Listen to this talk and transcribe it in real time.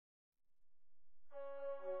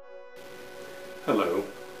Hello.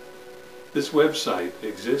 This website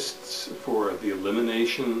exists for the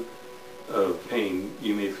elimination of pain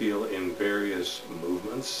you may feel in various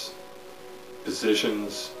movements,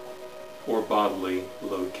 positions, or bodily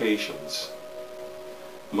locations.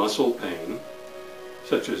 Muscle pain,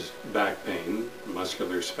 such as back pain,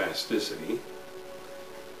 muscular spasticity.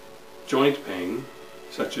 Joint pain,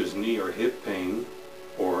 such as knee or hip pain,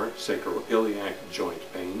 or sacroiliac joint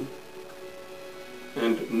pain.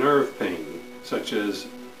 And nerve pain, such as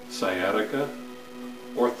sciatica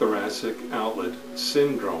or thoracic outlet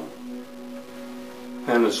syndrome.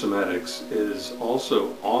 Somatics is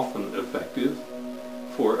also often effective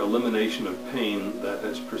for elimination of pain that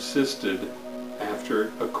has persisted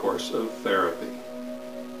after a course of therapy.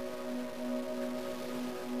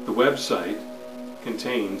 The website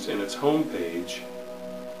contains in its homepage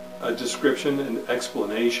a description and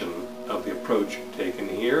explanation of the approach taken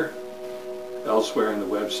here. Elsewhere in the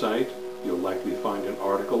website, you'll likely find an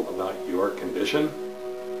article about your condition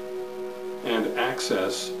and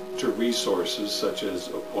access to resources such as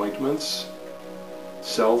appointments,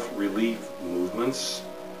 self-relief movements,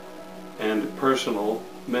 and personal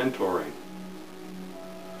mentoring.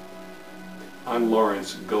 I'm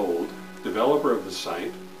Lawrence Gold, developer of the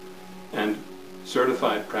site and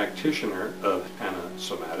certified practitioner of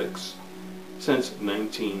Somatics since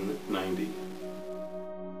 1990.